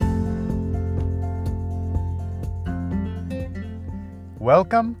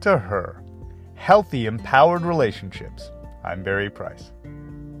Welcome to Her, Healthy Empowered Relationships. I'm Barry Price.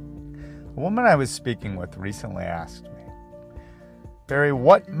 A woman I was speaking with recently asked me, Barry,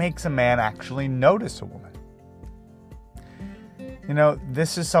 what makes a man actually notice a woman? You know,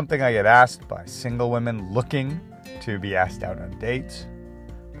 this is something I get asked by single women looking to be asked out on dates,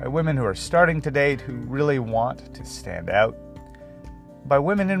 by women who are starting to date who really want to stand out, by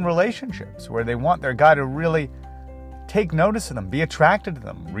women in relationships where they want their guy to really take notice of them, be attracted to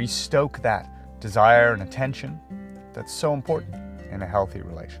them, restoke that desire and attention that's so important in a healthy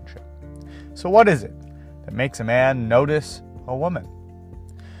relationship. So what is it that makes a man notice a woman?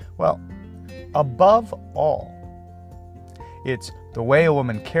 Well, above all, it's the way a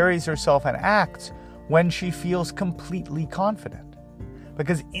woman carries herself and acts when she feels completely confident.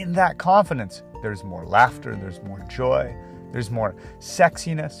 Because in that confidence, there's more laughter, there's more joy, there's more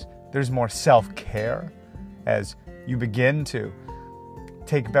sexiness, there's more self-care as you begin to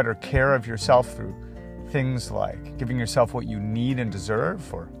take better care of yourself through things like giving yourself what you need and deserve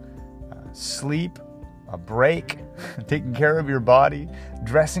for sleep, a break, taking care of your body,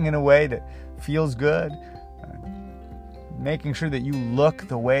 dressing in a way that feels good, making sure that you look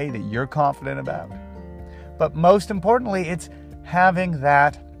the way that you're confident about. But most importantly, it's having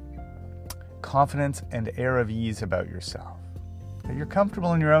that confidence and air of ease about yourself, that you're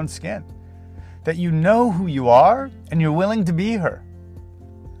comfortable in your own skin, that you know who you are and you're willing to be her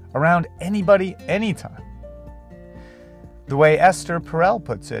around anybody, anytime. The way Esther Perel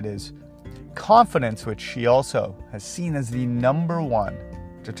puts it is confidence, which she also has seen as the number one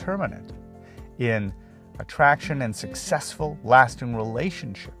determinant in attraction and successful, lasting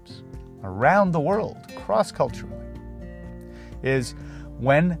relationships around the world, cross-culturally, is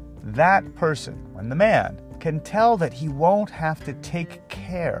when that person, when the man, can tell that he won't have to take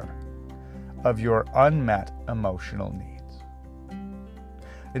care of your unmet emotional needs.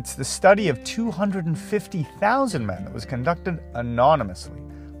 It's the study of 250,000 men that was conducted anonymously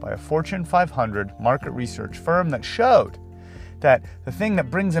by a Fortune 500 market research firm that showed that the thing that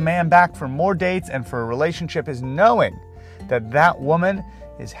brings a man back for more dates and for a relationship is knowing that that woman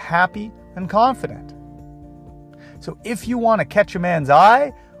is happy and confident. So if you want to catch a man's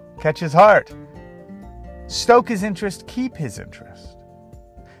eye, catch his heart, stoke his interest, keep his interest,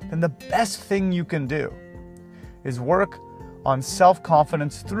 then the best thing you can do is work on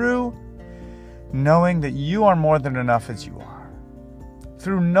self-confidence through knowing that you are more than enough as you are,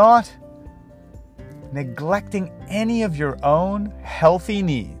 through not neglecting any of your own healthy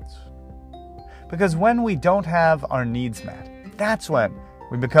needs. Because when we don't have our needs met, that's when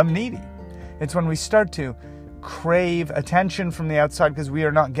we become needy. It's when we start to crave attention from the outside because we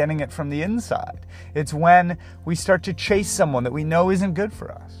are not getting it from the inside. It's when we start to chase someone that we know isn't good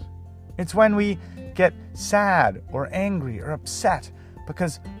for us. It's when we get sad or angry or upset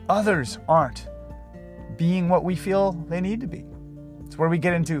because others aren't being what we feel they need to be. It's where we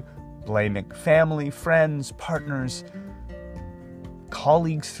get into blaming family, friends, partners,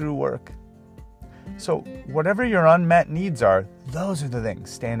 colleagues through work. So whatever your unmet needs are, those are the things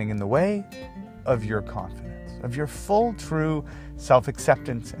standing in the way of your confidence, of your full, true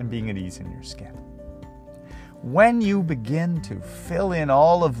self-acceptance and being at ease in your skin. When you begin to fill in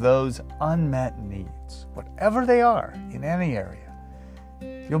all of those unmet needs, whatever they are in any area,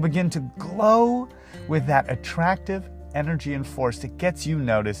 you'll begin to glow with that attractive energy and force that gets you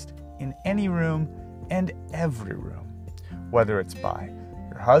noticed in any room and every room, whether it's by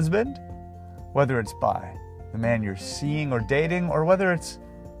your husband, whether it's by the man you're seeing or dating, or whether it's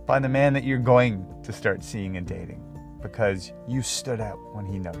by the man that you're going to start seeing and dating because you stood out when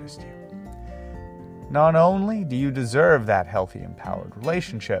he noticed you. Not only do you deserve that healthy, empowered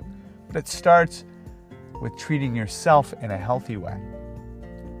relationship, but it starts with treating yourself in a healthy way.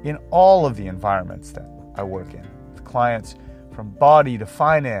 In all of the environments that I work in, with clients from body to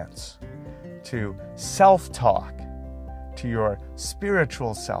finance, to self-talk, to your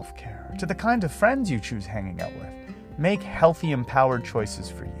spiritual self-care, to the kind of friends you choose hanging out with, make healthy, empowered choices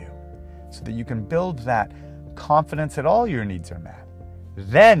for you so that you can build that confidence that all your needs are met.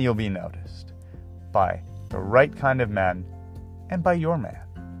 Then you'll be noticed by the right kind of men and by your man.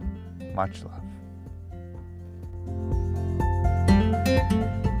 Much love.